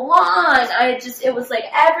long. It was like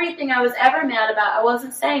everything I was ever mad about, I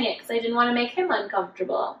wasn't saying it because I didn't want to make him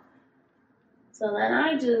uncomfortable. So then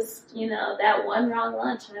I just, that one wrong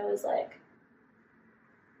lunch, and I was like...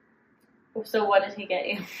 So what did he get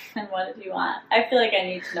you? And what did you want? I feel like I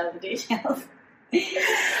need to know the details.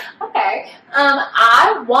 Okay.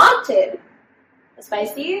 I wanted a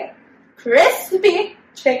spicy, crispy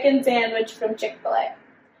chicken sandwich from Chick-fil-A.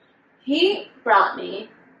 He brought me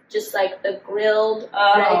just like the grilled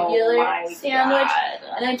regular sandwich. God.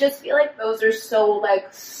 And I just feel like those are so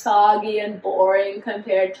like soggy and boring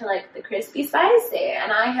compared to like the crispy spicy.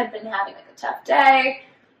 And I had been having like a tough day.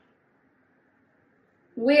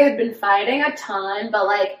 We had been fighting a ton, but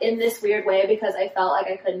like in this weird way because I felt like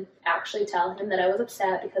I couldn't actually tell him that I was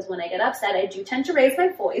upset because when I get upset I do tend to raise my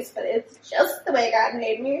voice, but it's just the way God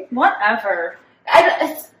made me. Whatever.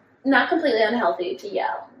 It's not completely unhealthy to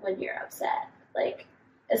yell when you're upset. Like,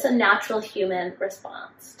 it's a natural human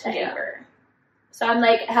response to anger. So I'm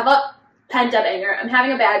like, have a pent up anger. I'm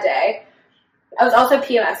having a bad day. I was also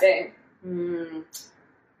PMSing.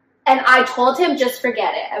 And I told him, just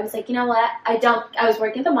forget it. I was like, you know what? I was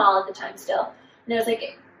working at the mall at the time still. And I was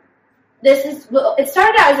like, it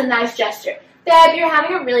started out as a nice gesture. Babe, you're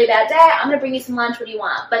having a really bad day. I'm going to bring you some lunch. What do you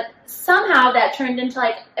want? But somehow that turned into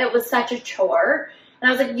like, it was such a chore. And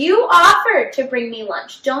I was like, you offered to bring me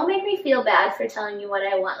lunch. Don't make me feel bad for telling you what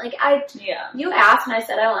I want. Like, you asked and I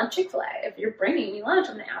said I want Chick-fil-A. If you're bringing me lunch,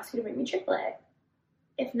 I'm going to ask you to bring me Chick-fil-A.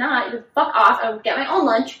 If not, you fuck off. I will get my own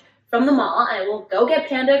lunch from the mall and I will go get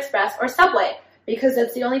Panda Express or Subway because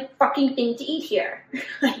that's the only fucking thing to eat here.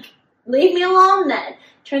 Like, leave me alone then.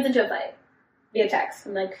 Turns into a fight via text.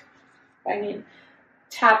 I'm like,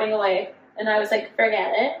 tapping away. And I was like,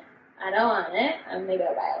 forget it. I don't want it. I'm going to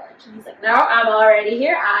go buy lunch. And he's like, no, I'm already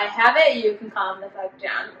here. I have it. You can calm the fuck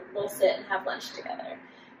down. We'll sit and have lunch together.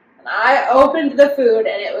 And I opened the food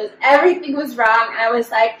and everything was wrong. And I was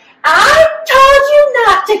like, I told you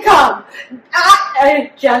not to come.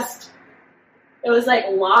 It was like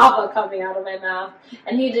lava coming out of my mouth.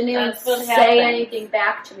 And he didn't even say anything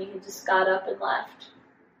back to me. He just got up and left.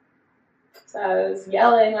 So I was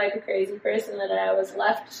yelling like a crazy person, and I was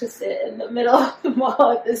left to sit in the middle of the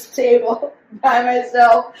mall at this table by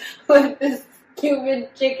myself with this Cuban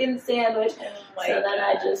chicken sandwich. Oh so then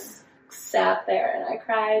I just sat there and I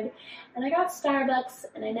cried. And I got Starbucks,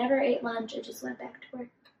 and I never ate lunch. I just went back to work.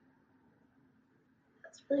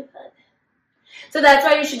 That's really fun. So that's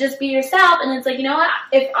why you should just be yourself. And it's like, you know what?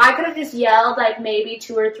 If I could have just yelled like maybe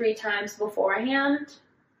 2 or 3 times beforehand,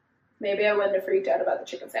 maybe I wouldn't have freaked out about the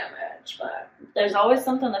chicken sandwich, but... There's always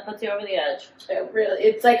something that puts you over the edge.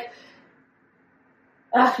 It's like...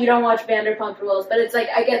 you don't watch Vanderpump Rules, but it's like,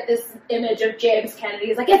 I get this image of James Kennedy.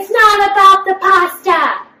 He's like, it's not about the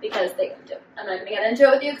pasta! Because they do. I'm not going to get into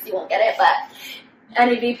it with you because you won't get it, but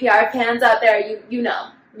any VPR fans out there, you know.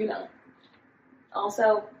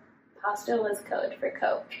 Also, pasta was code for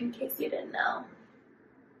Coke, in case you didn't know.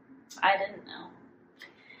 I didn't know.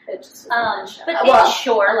 It just but in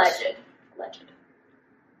short, alleged.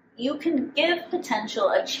 You can give potential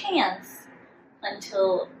a chance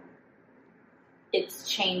until it's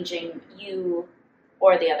changing you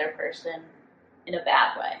or the other person in a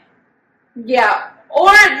bad way. Yeah.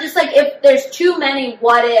 Or just like if there's too many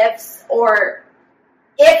what ifs or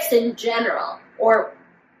ifs in general, or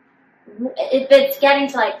if it's getting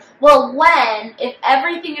to like, well, when, if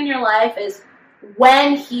everything in your life is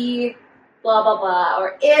when he blah, blah, blah,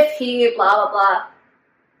 or if he blah, blah, blah.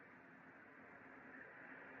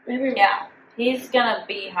 Maybe, yeah, he's gonna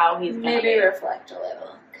be how he's gonna maybe be. reflect a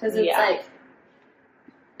little. Because it's like,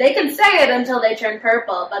 they can say it until they turn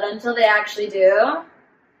purple, but until they actually do.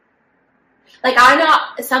 Like, I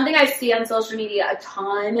know, something I see on social media a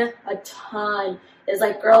ton, is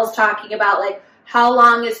like girls talking about like, how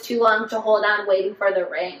long is too long to hold on waiting for the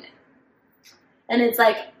ring? And it's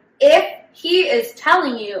like, if he is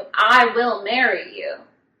telling you, I will marry you,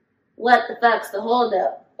 what the fuck's the hold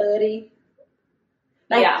up, buddy?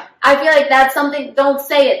 Like, yeah. I feel like that's something, don't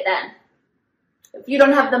say it then. If you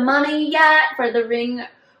don't have the money yet for the ring,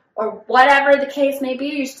 or whatever the case may be,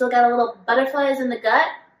 you still got a little butterflies in the gut,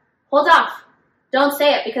 hold off. Don't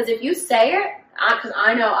say it, because if you say it, because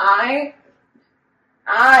I know I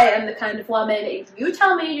am the kind of woman, if you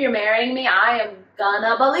tell me you're marrying me, I am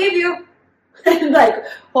gonna believe you. Like,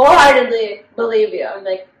 wholeheartedly believe you. I'm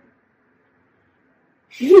like,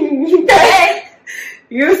 hey,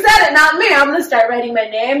 you said it, not me. I'm gonna start writing my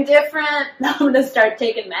name different. I'm gonna start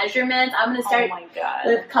taking measurements. I'm gonna start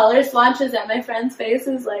with color swatches at my friends'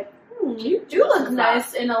 faces. Like, you do look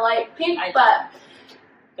nice in a light pink, but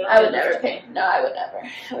I would never paint. No, I would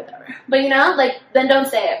never. But you know, like, then don't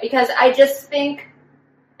say it, because I just think,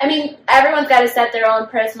 I mean, everyone's got to set their own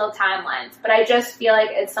personal timelines, but I just feel like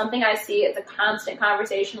it's something I see. It's a constant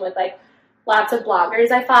conversation with, like, lots of bloggers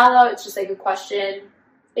I follow. It's just, like, a question.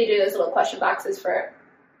 They do those little question boxes for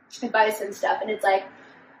advice and stuff, and it's like,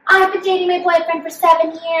 I've been dating my boyfriend for 7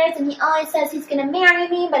 years, and he always says he's going to marry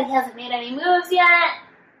me, but he hasn't made any moves yet.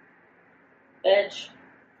 Bitch.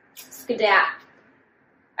 Skedat.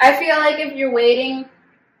 I feel like if you're waiting,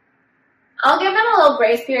 I'll give him a little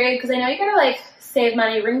grace period, because I know you gotta, like, save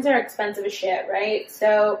money. Rings are expensive as shit, right?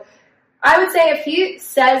 So I would say if he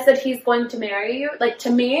says that he's going to marry you, like, to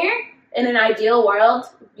me, in an ideal world,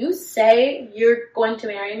 you say you're going to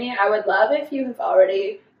marry me, I would love if you have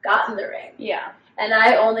already gotten the ring. Yeah. And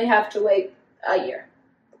I only have to wait a year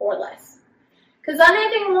or less. Because on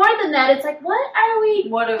anything more than that, it's like, what are we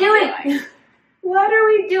doing? What are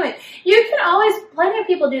we doing? You can always, plenty of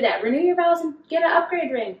people do that. Renew your vows and get an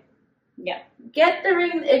upgrade ring. Yeah. Get the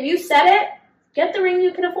ring. If you said it, get the ring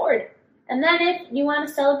you can afford. And then if you want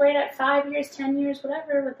to celebrate at 5 years, 10 years,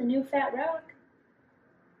 whatever, with the new fat rock,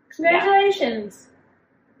 congratulations.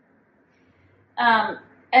 Yeah.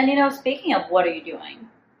 And, you know, speaking of what are you doing,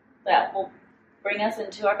 that will bring us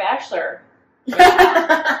into our Bachelor.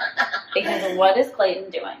 Because what is Clayton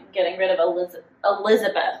doing? Getting rid of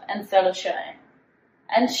Elizabeth instead of Shanae.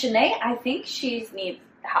 And Shanae, I think she needs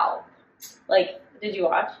help. Like, did you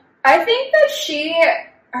watch? I think that she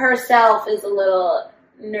herself is a little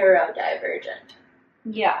neurodivergent.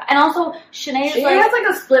 Yeah. And also, Shanae she has like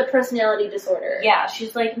a split personality disorder. Yeah,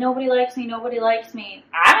 she's like, nobody likes me.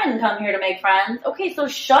 I didn't come here to make friends. Okay, so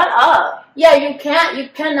shut up. Yeah, you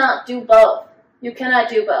cannot do both. You cannot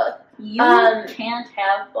do both. You can't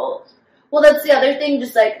have both. Well, that's the other thing,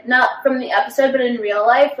 just like, not from the episode, but in real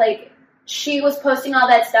life, like, she was posting all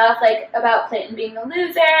that stuff, like, about Clayton being a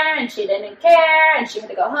loser, and she didn't care, and she had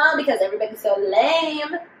to go home because everybody's so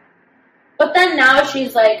lame. But then now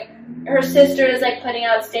she's, like, her sister is, like, putting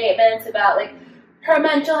out statements about, like, her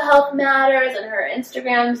mental health matters, and her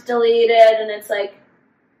Instagram's deleted, and it's like,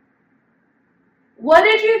 what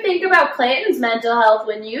did you think about Clayton's mental health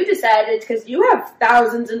when you decided, because you have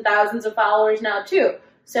thousands and thousands of followers now, too.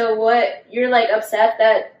 So what, you're, like, upset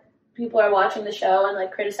that people are watching the show and,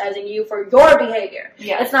 like, criticizing you for your behavior.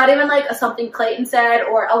 Yeah. It's not even, like, something Clayton said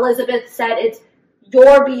or Elizabeth said. It's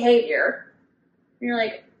your behavior. And you're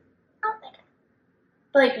like, oh, my God.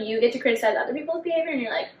 But, like, you get to criticize other people's behavior, and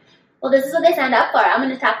you're like, well, this is what they signed up for. I'm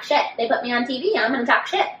going to talk shit. They put me on TV. I'm going to talk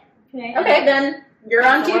shit. Okay, then you're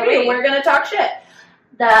on TV. We're going to talk shit.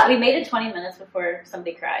 We made it 20 minutes before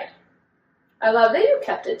somebody cried. I love that you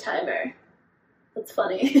kept a timer. That's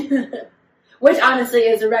funny. Which honestly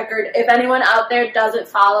is a record. If anyone out there doesn't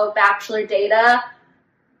follow Bachelor Data,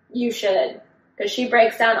 you should. Because she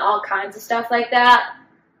breaks down all kinds of stuff like that.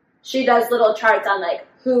 She does little charts on, like,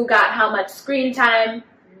 who got how much screen time.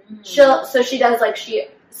 So she does, like, she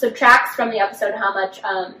subtracts from the episode how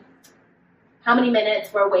many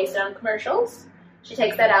minutes were wasted on commercials. She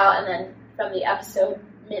takes that out, and then from the episode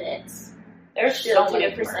minutes, there's so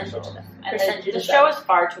many percentages. And the show is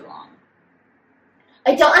far too long.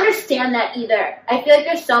 I don't understand that either. I feel like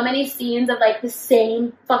there's so many scenes of, like, the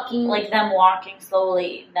same fucking... Like, them walking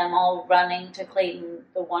slowly, them all running to Clayton.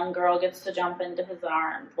 The one girl gets to jump into his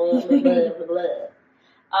arms. Blah, blah, blah, blah,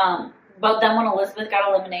 blah. But then when Elizabeth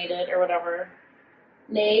got eliminated or whatever...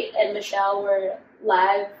 Nate and Michelle were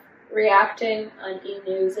live reacting on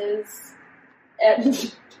E!News's.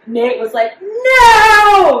 And Nate was like,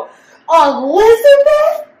 no!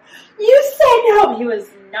 Elizabeth? You said no! He was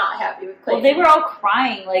not happy with Clayton. Well, they were all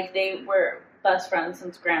crying like they were best friends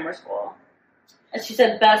since grammar school. And she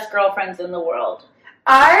said, best girlfriends in the world.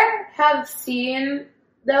 I have seen,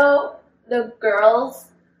 though, the girls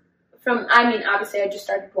from, I mean, obviously I just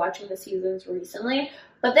started watching the seasons recently,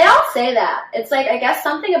 but they all say that. It's like, I guess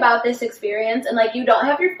something about this experience, and like, you don't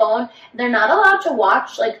have your phone, they're not allowed to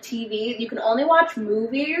watch, like, TV, you can only watch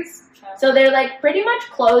movies, so they're, like, pretty much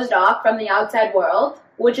closed off from the outside world,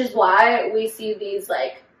 which is why we see these,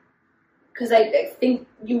 like, because I think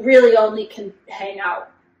you really only can hang out.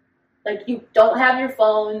 Like, you don't have your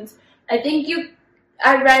phones. I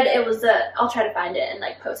read it was I'll try to find it and,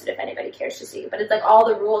 like, post it if anybody cares to see, but it's, like, all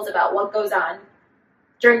the rules about what goes on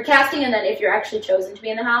during casting, and then if you're actually chosen to be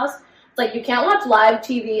in the house, it's, like, you can't watch live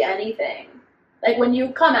TV, anything. Like, when you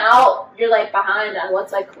come out, you're, like, behind on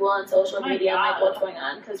what's, like, cool on social media and, like, what's going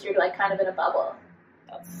on, because you're, like, kind of in a bubble.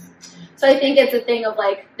 So I think it's a thing of,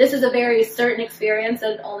 like, this is a very certain experience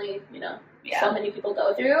that only, you know, so many people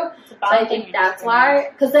go through. So I think that's why.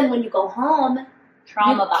 Because then when you go home,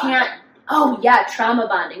 trauma bonding. Oh, yeah, trauma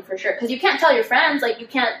bonding for sure. Because you can't tell your friends. Like, you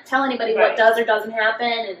can't tell anybody what does or doesn't happen.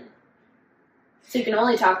 And so you can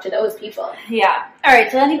only talk to those people. Yeah. All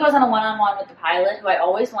right, so then he goes on a one-on-one with the pilot, who I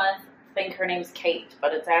always want to think her name's Kate,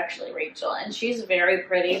 but it's actually Rachel. And she's very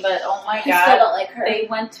pretty, but oh my God. I still don't like her. They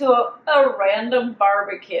went to a random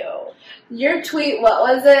barbecue. Your tweet, what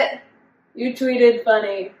was it? You tweeted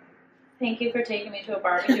funny. Thank you for taking me to a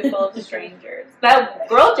barbecue full of strangers. That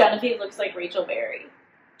girl, Genevieve, looks like Rachel Berry.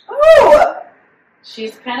 Oh!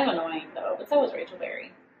 She's kind of annoying, though, but so was Rachel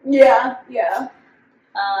Berry. Yeah.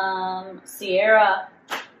 Sierra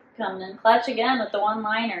coming in clutch again with the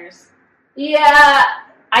one-liners. Yeah.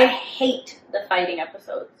 I hate the fighting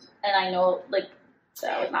episodes. And I know, like,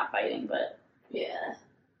 that was not fighting, but... Yeah.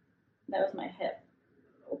 That was my hip.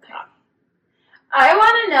 Okay. I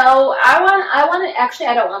want to know, actually,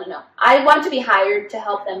 I don't want to know. I want to be hired to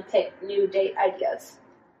help them pick new date ideas.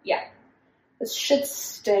 Yeah. This shit's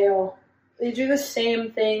stale. They do the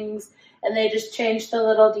same things, and they just change the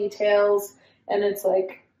little details, and it's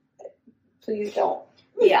like, please don't.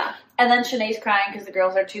 Yeah. And then Shanae's crying because the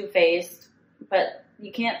girls are two-faced, but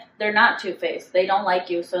you can't, they're not two-faced. They don't like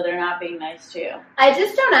you, so they're not being nice to you. I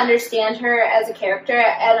just don't understand her as a character,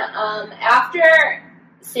 and after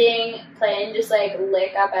seeing Clayton just, like,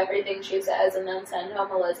 lick up everything she says and then send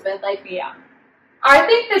home Elizabeth, like, yeah. I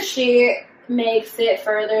think that she makes it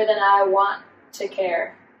further than I want to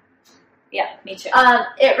care. Yeah, me too.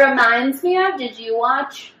 It reminds me of, did you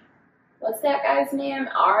watch, what's that guy's name?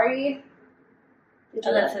 Ari?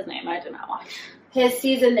 Oh, that's his name. I did not watch. His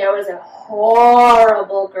season, there was a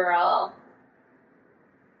horrible girl.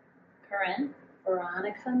 Corinne?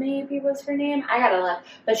 Veronica, maybe, was her name. I gotta look.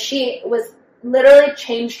 But she was literally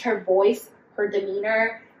changed her voice, her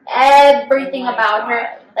demeanor, everything about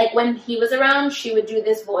her. Like, when he was around, she would do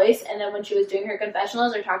this voice, and then when she was doing her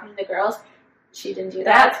confessionals or talking to the girls, she didn't do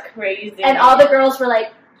that. That's crazy. And all the girls were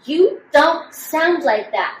like, you don't sound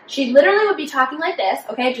like that. She literally would be talking like this,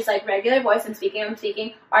 okay, just like regular voice and speaking.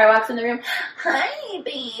 Ari walks in the room, hi,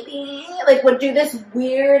 baby. Like, would do this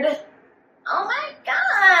weird, oh my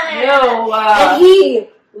God. Yo, and he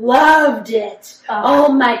loved it. Oh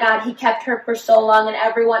my God, he kept her for so long, and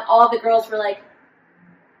all the girls were like,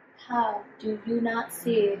 how do you not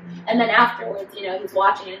see? And then afterwards, you know, he's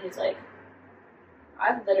watching it and he's like,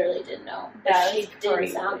 I literally didn't know that she didn't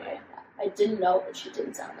sound like that. I didn't know that she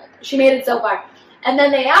didn't sound like that. She made it so far. And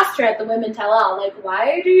then they asked her at the Women Tell All, like,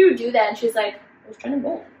 why do you do that? And she's like, I was trying to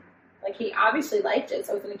win. Like, he obviously liked it,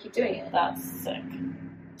 so I was going to keep doing it. That's sick.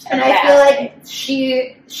 And I feel like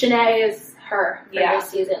Shanae is her for this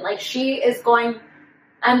season. Like, she is going,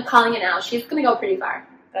 I'm calling it now, she's going to go pretty far.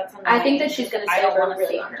 That's amazing. I think that she's going to stay for a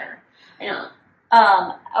really long time. I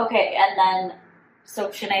know. Okay, and then, so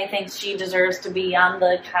Shanae thinks she deserves to be on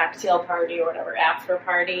the cocktail party or whatever, after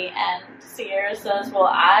party, and Sierra says, well,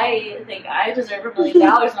 I think I deserve $1 million in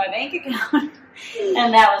my bank account.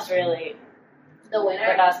 And that was really the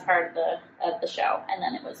winner, the best part of the show. And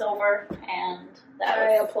then it was over, and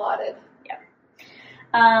I applauded.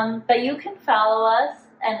 Yeah. But you can follow us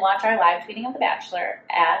and watch our live tweeting of The Bachelor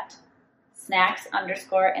at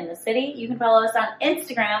snacks_in the city. You can follow us on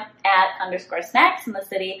Instagram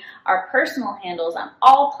 @_snacks_in-the-city. Our personal handles on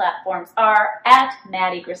all platforms are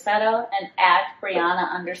 @Maddie Grissetto and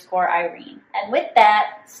 @Brianna_Irene. And with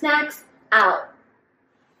that, Snacks out.